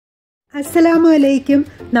അസ്സലാമലൈക്കും,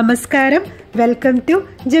 നമസ്കാരം. Welcome to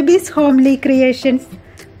Jabees homely creations.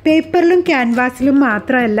 പേപ്പറിലും ക്യാൻവാസിലും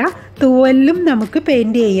മാത്രമല്ല, തൂവലിലും നമുക്ക്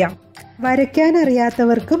പെയിൻറ് ചെയ്യാം. വരയ്ക്കാൻ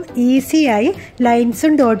അറിയാത്തവർക്കും ഈസിയായി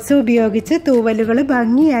ലൈൻസും ഡോട്ട്സും ഉപയോഗിച്ച് തൂവലുകൾ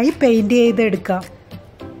ഭംഗിയായി പെയിൻറ് ചെയ്തെടുക്കാം.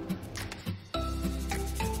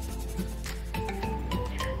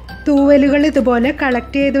 തൂവലുകൾ ഇതുപോലെ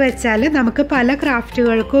കളക്ട് ചെയ്ത് വെച്ചാൽ നമുക്ക് പല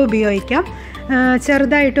ക്രാഫ്റ്റുകൾക്കും ഉപയോഗിക്കാം.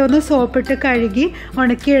 ചെറുതായിട്ടൊന്ന് സോപ്പിട്ട് കഴുകി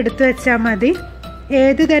ഉണക്കി എടുത്ത് വെച്ചാൽ മതി.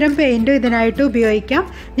 ഏത് തരം പെയിൻറ്റും ഇതിനായിട്ട് ഉപയോഗിക്കാം.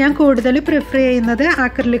 ഞാൻ കൂടുതൽ പ്രിഫർ ചെയ്യുന്നത്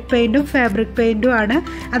അക്രിലിക് പെയിൻറ്റും ഫാബ്രിക് പെയിൻറ്റും ആണ്.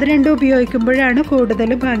 അത് രണ്ടും ഉപയോഗിക്കുമ്പോഴാണ്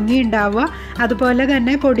കൂടുതൽ ഭംഗി ഉണ്ടാവുക. അതുപോലെ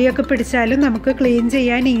തന്നെ പൊടിയൊക്കെ പിടിച്ചാലും നമുക്ക് ക്ലീൻ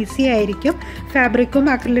ചെയ്യാൻ ഈസി ആയിരിക്കും. ഫാബ്രിക്കും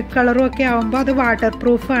അക്രിലിക് കളറും ഒക്കെ ആകുമ്പോൾ അത് വാട്ടർ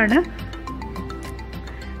പ്രൂഫാണ്.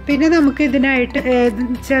 പിന്നെ നമുക്ക് ഇതിനായിട്ട്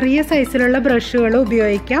ചെറിയ സൈസിലുള്ള ബ്രഷുകൾ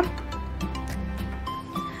ഉപയോഗിക്കാം.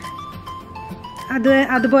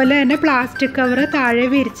 അതുപോലെ തന്നെ പ്ലാസ്റ്റിക് കവർ താഴെ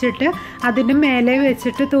വിരിച്ചിട്ട് അതിന് മേലെ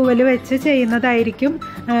വെച്ചിട്ട് തൂവൽ വെച്ച് ചെയ്യുന്നതായിരിക്കും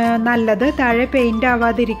നല്ലത്, താഴെ പെയിൻ്റ്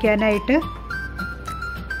ആവാതിരിക്കാനായിട്ട്.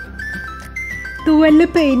 തൂവലിൽ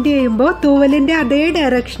പെയിൻറ് ചെയ്യുമ്പോൾ തൂവലിൻ്റെ അതേ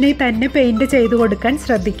ഡയറക്ഷനിൽ തന്നെ പെയിൻറ് ചെയ്ത് കൊടുക്കാൻ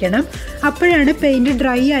ശ്രദ്ധിക്കണം. അപ്പോഴാണ് പെയിൻറ്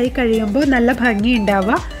ഡ്രൈ ആയി കഴിയുമ്പോൾ നല്ല ഭംഗി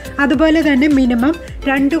ഉണ്ടാവുക. അതുപോലെ തന്നെ മിനിമം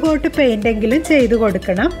 2 കോട്ട് പെയിൻ്റെങ്കിലും ചെയ്ത്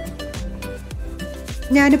കൊടുക്കണം.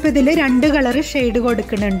 ഞാനിപ്പോൾ ഇതിൽ 2 കളർ ഷെയ്ഡ്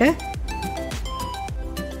കൊടുക്കുന്നുണ്ട്.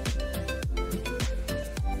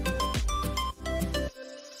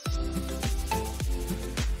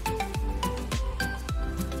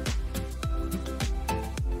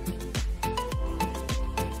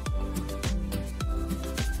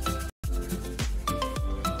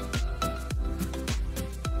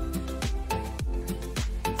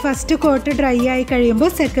 ഫസ്റ്റ് കോട്ട് ഡ്രൈ ആയി കഴിയുമ്പോൾ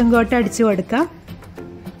സെക്കൻഡ് കോട്ട് അടിച്ചു കൊടുക്കാം.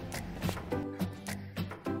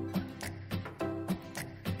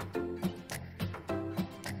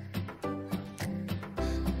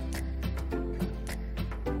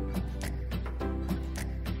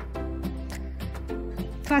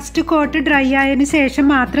 ഫസ്റ്റ് കോട്ട് ഡ്രൈ ആയതിനു ശേഷം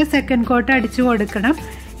മാത്രം സെക്കൻഡ് കോട്ട് അടിച്ചു കൊടുക്കണം.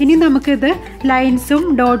 ഇനി നമുക്കിത് ലൈൻസും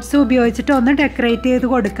ഡോട്ട്സും ഉപയോഗിച്ചിട്ട് ഒന്ന് ഡെക്കറേറ്റ് ചെയ്ത്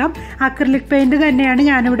കൊടുക്കാം. അക്രിലിക് പെയിൻറ് തന്നെയാണ്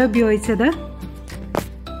ഞാനിവിടെ ഉപയോഗിച്ചത്.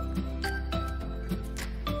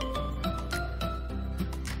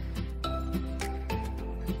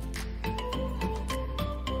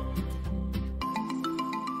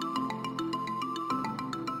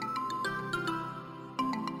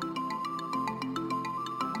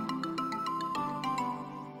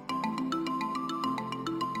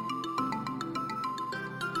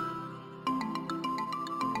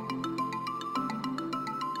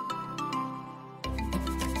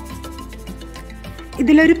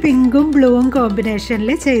 ഇതിലൊരു പിങ്കും ബ്ലൂവും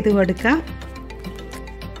കോമ്പിനേഷനിൽ ചെയ്ത് കൊടുക്കാം.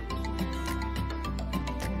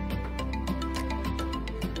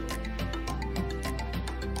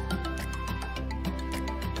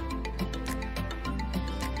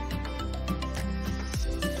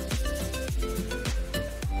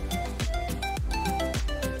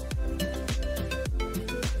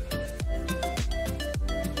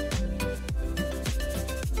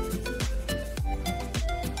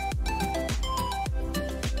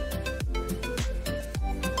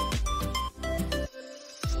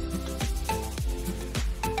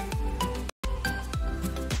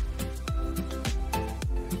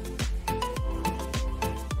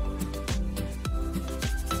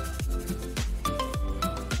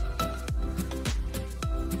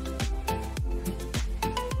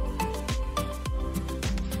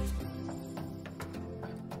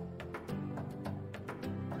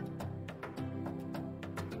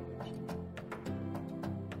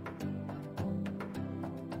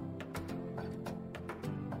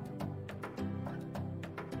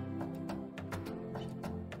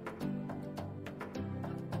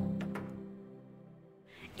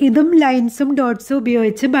 ഇതും ലൈൻസും ഡോട്ട്സും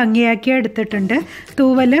ഉപയോഗിച്ച് ഭംഗിയാക്കി എടുത്തിട്ടുണ്ട്.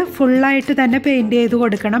 തൂവൽ ഫുള്ളായിട്ട് തന്നെ പെയിൻറ് ചെയ്ത്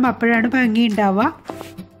കൊടുക്കണം, അപ്പോഴാണ് ഭംഗി ഉണ്ടാവുക.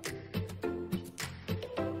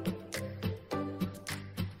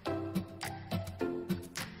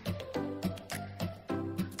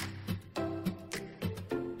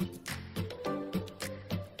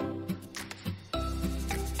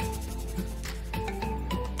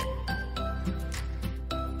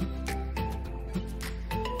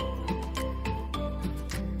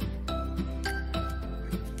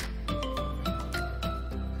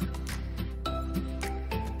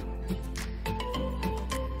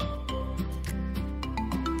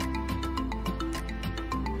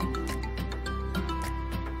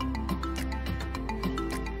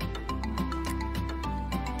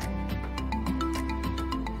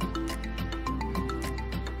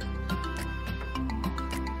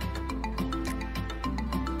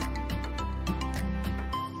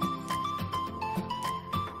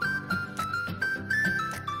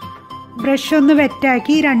 ബ്രഷ് ഒന്ന്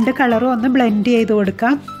വെറ്റാക്കി രണ്ട് കളറും ഒന്ന് ബ്ലെൻഡ് ചെയ്ത്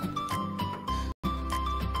കൊടുക്കാം.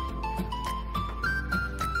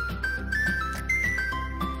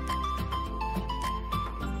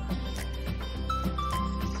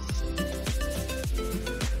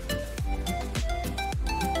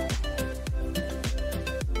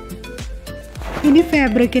 ഇനി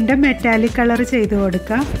ഫാബ്രിക്കിൻ്റെ മെറ്റാലിക് കളർ ചെയ്ത്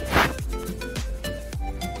കൊടുക്കാം.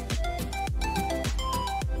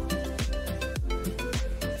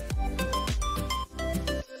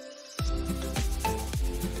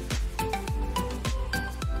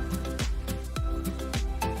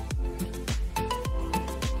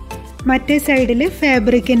 മറ്റേ സൈഡിൽ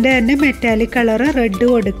ഫാബ്രിക്കിൻ്റെ തന്നെ മെറ്റാലിക് കളർ റെഡ്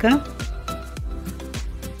കൊടുക്കാം.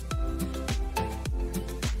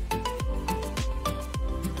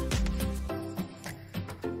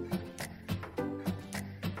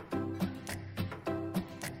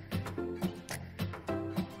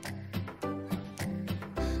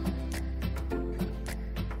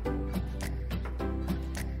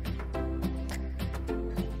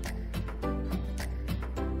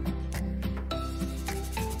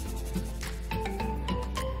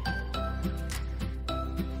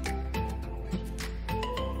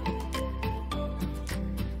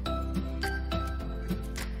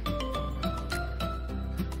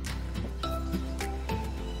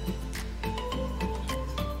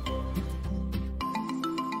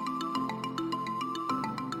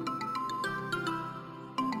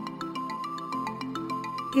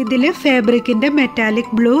 ഇതിൽ ഫാബ്രിക്കിൻ്റെ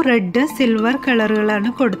മെറ്റാലിക് ബ്ലൂ, റെഡ്, സിൽവർ കളറുകളാണ്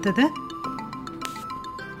കൊടുത്തത്.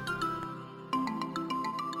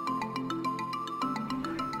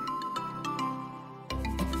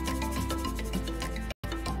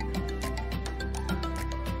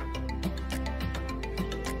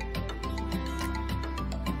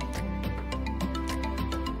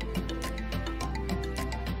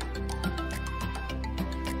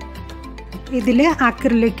 ഇതിൽ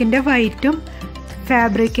അക്രിലിക്കിൻ്റെ വൈറ്റും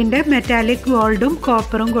ഫാബ്രിക്കിൻ്റെ മെറ്റാലിക് ഗോൾഡും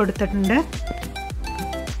കോപ്പറും കൊടുത്തിട്ടുണ്ട്.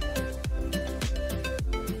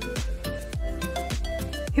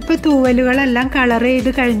 ഇപ്പോൾ തൂവലുകളെല്ലാം കളർ ചെയ്ത്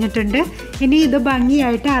കഴിഞ്ഞിട്ടുണ്ട്. ഇനി ഇത്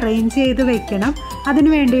ഭംഗിയായിട്ട് അറേഞ്ച് ചെയ്ത് വെക്കണം.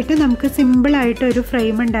 അതിന് വേണ്ടിയിട്ട് നമുക്ക് സിമ്പിളായിട്ട് ഒരു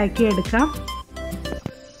ഫ്രെയിം ഉണ്ടാക്കിയെടുക്കാം.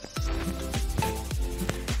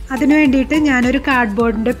 അതിന് വേണ്ടിയിട്ട് ഞാനൊരു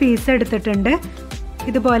കാർഡ്ബോർഡിൻ്റെ പീസ് എടുത്തിട്ടുണ്ട്.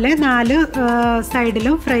 ഇതുപോലെ 4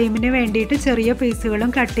 സൈഡിലും ഫ്രെയിമിന് വേണ്ടിയിട്ട് ചെറിയ പീസുകളും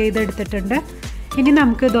കട്ട് ചെയ്തെടുത്തിട്ടുണ്ട്. ഇനി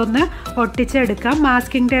നമുക്കിതൊന്ന് ഒട്ടിച്ചെടുക്കാം.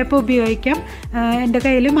 മാസ്കിംഗ് ടേപ്പ് ഉപയോഗിക്കാം. എൻ്റെ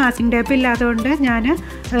കയ്യിൽ മാസ്കിംഗ് ടേപ്പ് ഇല്ലാത്തതുകൊണ്ട് ഞാൻ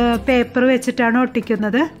പേപ്പർ വെച്ചിട്ടാണ്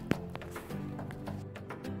ഒട്ടിക്കുന്നത്.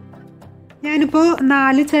 ഞാനിപ്പോൾ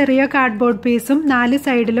 4 ചെറിയ കാർഡ്ബോർഡ് പീസും 4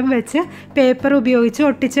 സൈഡിലും വെച്ച് പേപ്പർ ഉപയോഗിച്ച്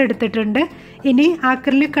ഒട്ടിച്ചെടുത്തിട്ടുണ്ട്. ഇനി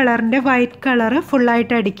അക്രിലിക് കളറിൻ്റെ വൈറ്റ് കളറ്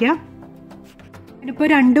ഫുള്ളായിട്ട് അടിക്കാം. ഞാനിപ്പോൾ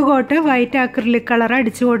 2 കോട്ട് വൈറ്റ് അക്രിലിക് കളർ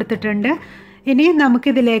അടിച്ചു കൊടുത്തിട്ടുണ്ട്. ഇനി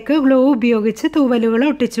നമുക്കിതിലേക്ക് ഗ്ലൂ ഉപയോഗിച്ച് തൂവലുകൾ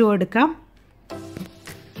ഒട്ടിച്ചു കൊടുക്കാം.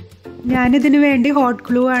 ഞാനിതിനു വേണ്ടി ഹോട്ട്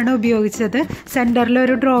ഗ്ലൂ ആണ് ഉപയോഗിച്ചത്. സെൻറ്ററിൽ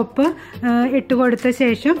ഒരു ഡ്രോപ്പ് ഇട്ട് കൊടുത്ത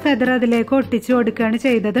ശേഷം ഫെദർ അതിലേക്ക് ഒട്ടിച്ചു കൊടുക്കുകയാണ്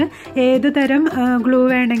ചെയ്തത്. ഏത് തരം ഗ്ലൂ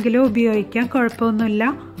വേണമെങ്കിലും ഉപയോഗിക്കാം, കുഴപ്പമൊന്നുമില്ല.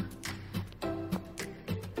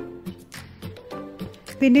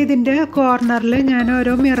 പിന്നെ ഇതിൻ്റെ കോർണറിൽ ഞാൻ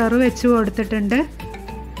ഓരോ മിറർ വെച്ച് കൊടുത്തിട്ടുണ്ട്.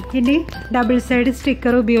 ഇനി ഡബിൾ സൈഡ്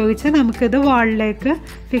സ്റ്റിക്കർ ഉപയോഗിച്ച് നമുക്കിത് വാളിലേക്ക്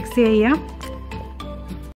ഫിക്സ് ചെയ്യാം.